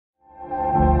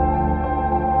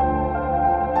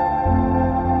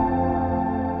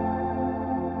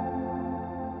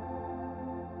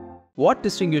What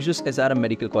distinguishes SRM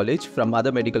Medical College from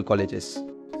other medical colleges?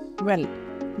 Well,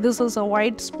 this is a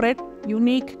widespread,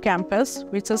 unique campus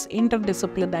which is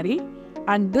interdisciplinary,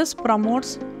 and this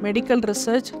promotes medical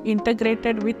research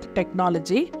integrated with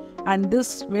technology, and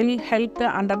this will help the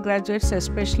undergraduates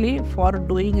especially for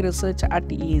doing research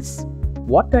at ease.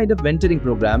 What kind of mentoring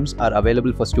programs are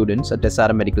available for students at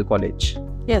SRM Medical College?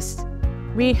 Yes,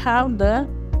 we have the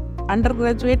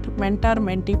Undergraduate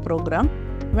Mentor-Mentee program,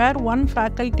 where one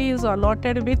faculty is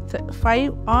allotted with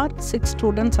 5 or 6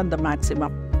 students at the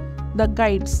maximum. The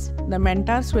guides, the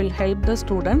mentors will help the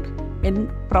student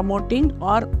in promoting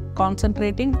or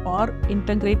concentrating or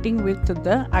integrating with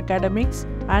the academics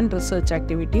and research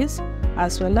activities,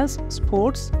 as well as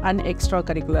sports and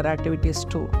extracurricular activities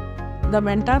too. The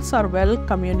mentors are well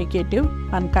communicative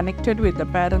and connected with the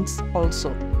parents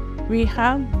also. We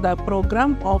have the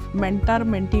program of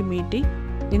mentor-mentee meeting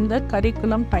in the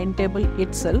curriculum timetable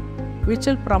itself, which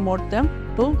will promote them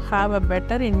to have a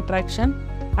better interaction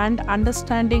and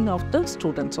understanding of the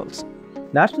students also.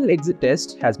 National Exit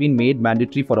Test has been made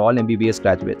mandatory for all MBBS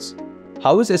graduates.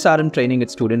 How is SRM training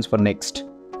its students for NEXT?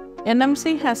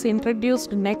 NMC has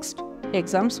introduced NEXT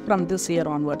exams from this year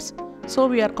onwards. So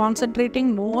we are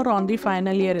concentrating more on the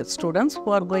final year students who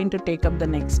are going to take up the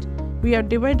NEXT. We have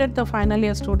divided the final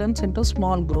year students into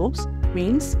small groups,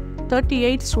 means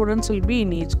 38 students will be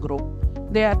in each group.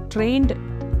 They are trained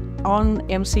on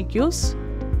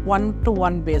MCQs,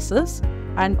 one-to-one basis,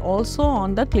 and also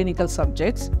on the clinical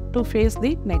subjects to face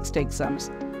the next exams.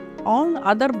 All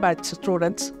other batch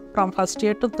students from first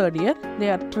year to third year, they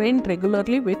are trained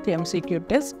regularly with MCQ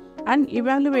tests and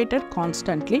evaluated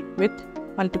constantly with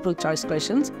multiple choice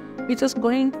questions, which is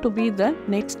going to be the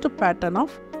next pattern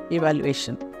of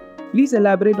evaluation. Please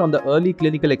elaborate on the early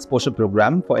clinical exposure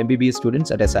program for MBBS students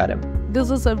at SRM.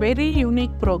 This is a very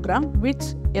unique program which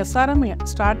SRM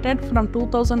started from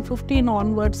 2015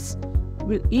 onwards,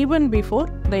 even before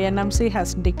the NMC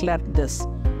has declared this.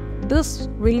 This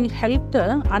will help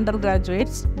the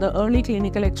undergraduates, the early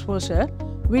clinical exposure,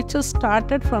 which is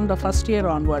started from the first year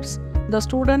onwards. The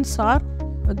students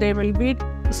they will be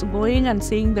going and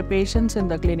seeing the patients in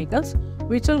the clinicals,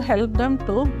 which will help them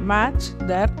to match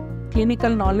their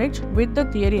clinical knowledge with the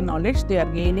theory knowledge they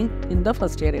are gaining in the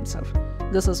first year itself.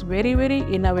 This is very, very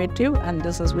innovative, and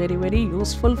this is very, very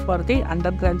useful for the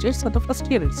undergraduates of the first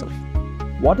year itself.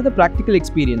 What are the practical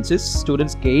experiences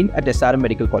students gain at SRM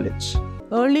Medical College?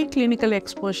 Early clinical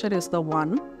exposure is the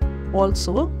one.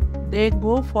 Also, they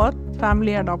go for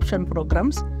family adoption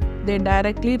programs. They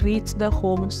directly reach the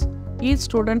homes. Each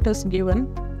student is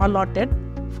allotted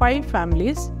 5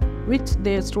 families which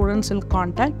their students will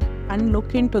contact and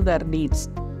look into their needs.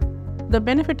 The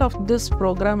benefit of this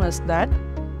program is that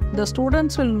the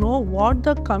students will know what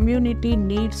the community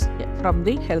needs from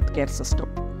the healthcare system,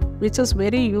 which is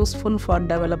very useful for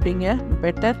developing a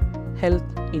better health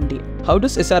India. How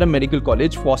does SRM Medical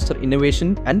College foster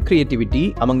innovation and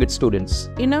creativity among its students?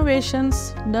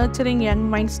 Innovations, nurturing young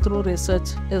minds through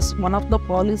research is one of the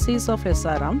policies of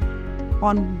SRM.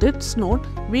 On this note,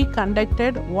 we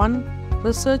conducted one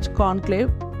research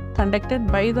conclave conducted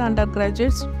by the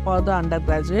undergraduates for the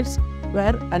undergraduates,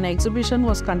 where an exhibition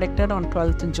was conducted on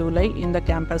 12th July in the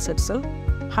campus itself.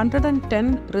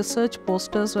 110 research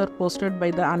posters were posted by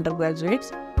the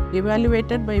undergraduates,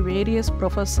 evaluated by various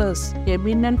professors,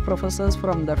 eminent professors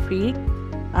from the field,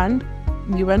 and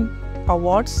given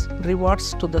awards,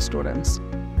 rewards to the students.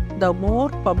 The more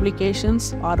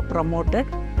publications are promoted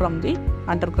from the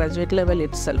undergraduate level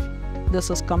itself. This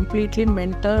is completely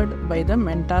mentored by the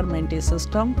mentor-mentee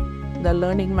system, the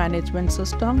learning management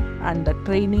system, and the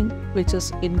training which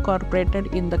is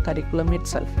incorporated in the curriculum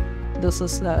itself. This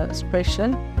is a special,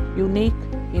 unique,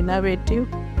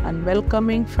 innovative, and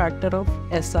welcoming factor of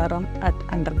SRM at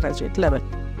undergraduate level.